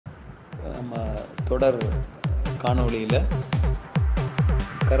நம்ம தொடர் காணொளியில்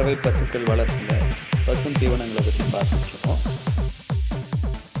கறவை பசுக்கள் வளர்ப்புல பசும் தீவனங்களை பற்றி பார்த்துட்ருக்கோம்.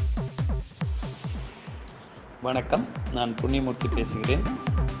 வணக்கம், நான் புண்ணியமூர்த்தி பேசுகிறேன்.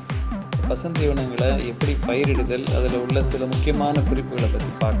 பசும் தீவனங்களை எப்படி பயிரிடுதல், அதில் உள்ள சில முக்கியமான குறிப்புகளை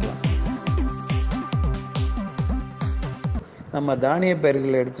பற்றி பார்க்கலாம். நம்ம தானிய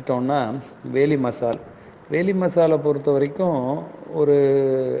பயிர்களை எடுத்துட்டோம்னா வேலி மசாலை பொறுத்த வரைக்கும் ஒரு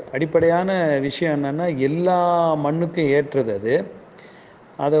அடிப்படையான விஷயம் என்னென்னா, எல்லா மண்ணுக்கும் ஏற்றது.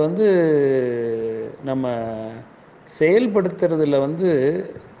 அதை நம்ம செயல்படுத்துறதுல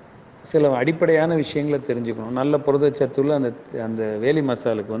சில அடிப்படையான விஷயங்களை தெரிஞ்சுக்கணும். நல்ல புரதச்சத்துள்ள அந்த வேலி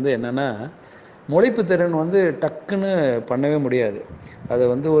மசாலுக்கு என்னென்னா, முளைப்பு திறன் டக்குன்னு பண்ணவே முடியாது. அதை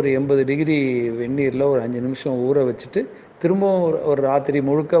ஒரு 80 டிகிரி வெந்நீரில் ஒரு 5 நிமிஷம் ஊற வச்சுட்டு திரும்பவும் ஒரு ராத்திரி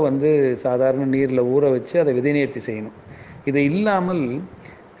முழுக்க சாதாரண நீரில் ஊற வச்சு அதை விதை நேர்த்தி செய்யணும். இது இல்லாமல்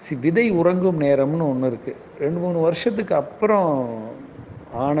விதை உறங்கும் நேரம்னு ஒன்று இருக்குது. 2-3 வருஷத்துக்கு அப்புறம்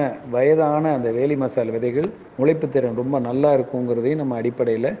வயதான அந்த வேலி மசால் விதைகள் முளைப்பு திறன் ரொம்ப நல்லா இருக்குங்கிறதையும் நம்ம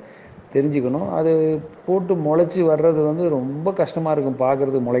அடிப்படையில் தெரிஞ்சுக்கணும். அது போட்டு முளைச்சி வர்றது ரொம்ப கஷ்டமாக இருக்கும்.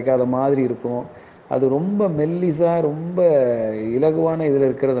 பார்க்குறது முளைக்காத மாதிரி இருக்கும். அது ரொம்ப மெல்லிசாக ரொம்ப இலகுவான இதில்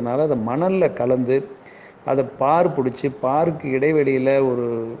இருக்கிறதுனால அதை மணலில் கலந்து அதை பிடிச்சி பாருக்கு இடைவெளியில் ஒரு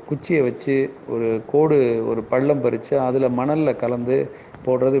குச்சியை வச்சு ஒரு பள்ளம் பறித்து அதில் மணலில் கலந்து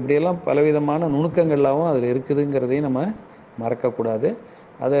போடுறது, இப்படியெல்லாம் பலவிதமான நுணுக்கங்கள்லாம் அதில் இருக்குதுங்கிறதையும் நம்ம மறக்கக்கூடாது.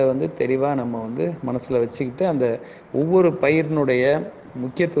 அதை தெளிவாக நம்ம மனசில் வச்சுக்கிட்டு அந்த ஒவ்வொரு பயிரினுடைய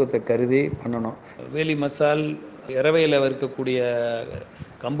முக்கியத்துவத்தை கருதி பண்ணணும். வேலி மசால் இரவையில் இருக்கக்கூடிய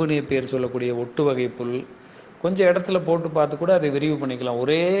கம்பெனியை பேர் சொல்லக்கூடிய ஒட்டு வகை புல் கொஞ்சம் இடத்துல போட்டு பார்த்து கூட அதை விரிவு பண்ணிக்கலாம்.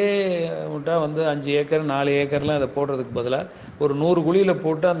 ஒரே விட்டா 5 ஏக்கர் 4 ஏக்கர்லாம் அதை போடுறதுக்கு பதிலாக ஒரு 100 குழியில்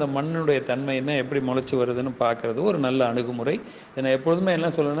போட்டு அந்த மண்ணுடைய தன்மை என்ன எப்படி முளைச்சி வருதுன்னு பார்க்குறது ஒரு நல்ல அணுகுமுறை. நான் எப்பொழுதுமே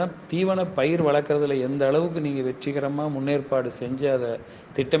என்ன சொல்லணும்னா, தீவன பயிர் வளர்க்குறதுல எந்த அளவுக்கு நீங்கள் வெற்றிகரமாக முன்னேற்பாடு செஞ்சு அதை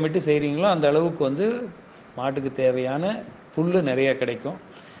திட்டமிட்டு செய்கிறீங்களோ அந்த அளவுக்கு மாட்டுக்கு தேவையான புல் நிறைய கிடைக்கும்.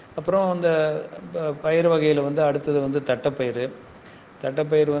 அப்புறம் அந்த பயிர் வகையில் அடுத்தது தட்டைப்பயிர்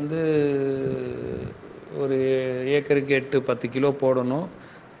ஒரு ஏக்கருக்கு 8-10 கிலோ போடணும்.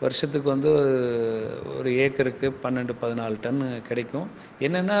 வருஷத்துக்கு ஒரு ஏக்கருக்கு 12-14 டன் கிடைக்கும்.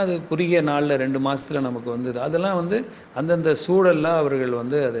 என்னென்னா, அது குறுகிய நாளில் 2 மாதத்தில் நமக்கு அதெல்லாம் அந்தந்த சூழலில் அவர்கள்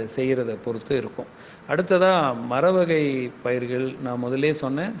அதை செய்கிறத பொறுத்து இருக்கும். அடுத்ததாக மரவகை பயிர்கள், நான் முதலே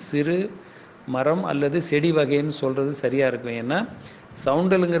சொன்னேன், சிறு மரம் அல்லது செடி வகைன்னு சொல்கிறது சரியாக இருக்கும். ஏன்னா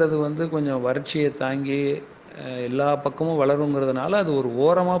சவுண்டலுங்கிறது கொஞ்சம் வறட்சியை தாங்கி எல்லா பக்கமும் வளருங்கிறதுனால அது ஒரு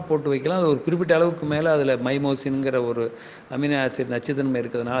ஓரமாக போட்டு வைக்கலாம். அது ஒரு குறிப்பிட்ட அளவுக்கு மேலே அதில் மைமோசின்கிற ஒரு அமினோ ஆசிட் நச்சுத்தன்மை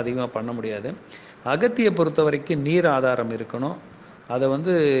இருக்கிறதுனால அதிகமாக பண்ண முடியாது. அகத்தியை பொறுத்த வரைக்கும் நீர் ஆதாரம் இருக்கணும். அதை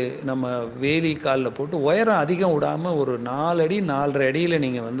நம்ம வேலி காலில் போட்டு உயரம் அதிகம் விடாமல் ஒரு 4 அடி 4.5 அடியில்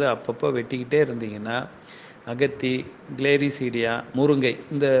நீங்கள் அப்பப்போ வெட்டிக்கிட்டே இருந்தீங்கன்னா அகத்தி, கிளேரிசீடியா, முருங்கை,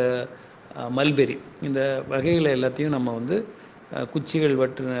 இந்த மல்பெரி, இந்த வகைகளை எல்லாத்தையும் நம்ம குச்சிகள்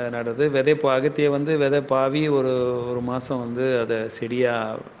வெட்டு நடுறது, அகத்தியை விதை பாவி ஒரு மாதம் அதை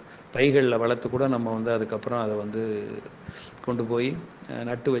செடியாக பைகளில் வளர்த்து கூட நம்ம அதுக்கப்புறம் அதை கொண்டு போய்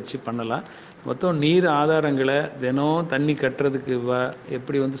நட்டு வச்சு பண்ணலாம். மொத்தம் நீர் ஆதாரங்களை தினம் தண்ணி கட்டுறதுக்கு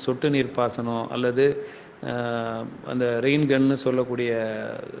எப்படி சொட்டு நீர் பாசனம் அல்லது அந்த ரெயின் கன்னு சொல்லக்கூடிய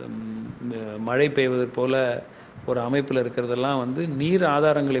மழை பெய்வது போல் ஒரு அமைப்பில் இருக்கிறதெல்லாம் நீர்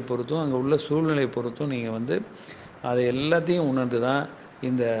ஆதாரங்களை பொறுத்தும் அங்கே உள்ள சூழ்நிலை பொறுத்தும் நீங்கள் அதை எல்லாத்தையும் உணர்ந்து தான்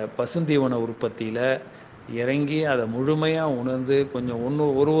இந்த பசுந்தீவன உற்பத்தியில் இறங்கி அதை முழுமையாக உணர்ந்து கொஞ்சம்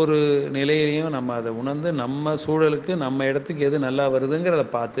ஒரு நிலையிலையும் நம்ம அதை உணர்ந்து நம்ம சூழலுக்கு நம்ம இடத்துக்கு எது நல்லா வருதுங்கிறத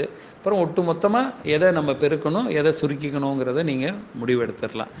பார்த்து அப்புறம் ஒட்டு மொத்தமாக எதை நம்ம பெருக்கணும், எதை சுருக்கிக்கணுங்கிறத நீங்கள்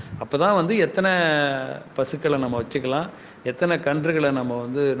முடிவெடுத்துடலாம். அப்போ தான் எத்தனை பசுக்களை நம்ம வச்சுக்கலாம், எத்தனை கன்றுகளை நம்ம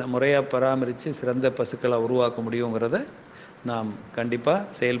முறையாக பராமரித்து சிறந்த பசுக்களை உருவாக்க முடியுங்கிறத நாம் கண்டிப்பாக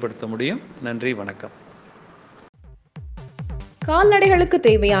செயல்படுத்த முடியும். நன்றி, வணக்கம். கால்நடைகளுக்கு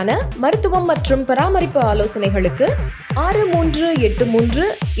தேவையான மருத்துவம் மற்றும் பராமரிப்பு ஆலோசனைகளுக்கு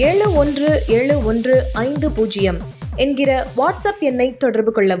 6383717150 என்கிற வாட்ஸ்அப் எண்ணை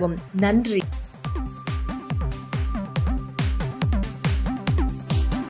தொடர்பு கொள்ளவும். நன்றி.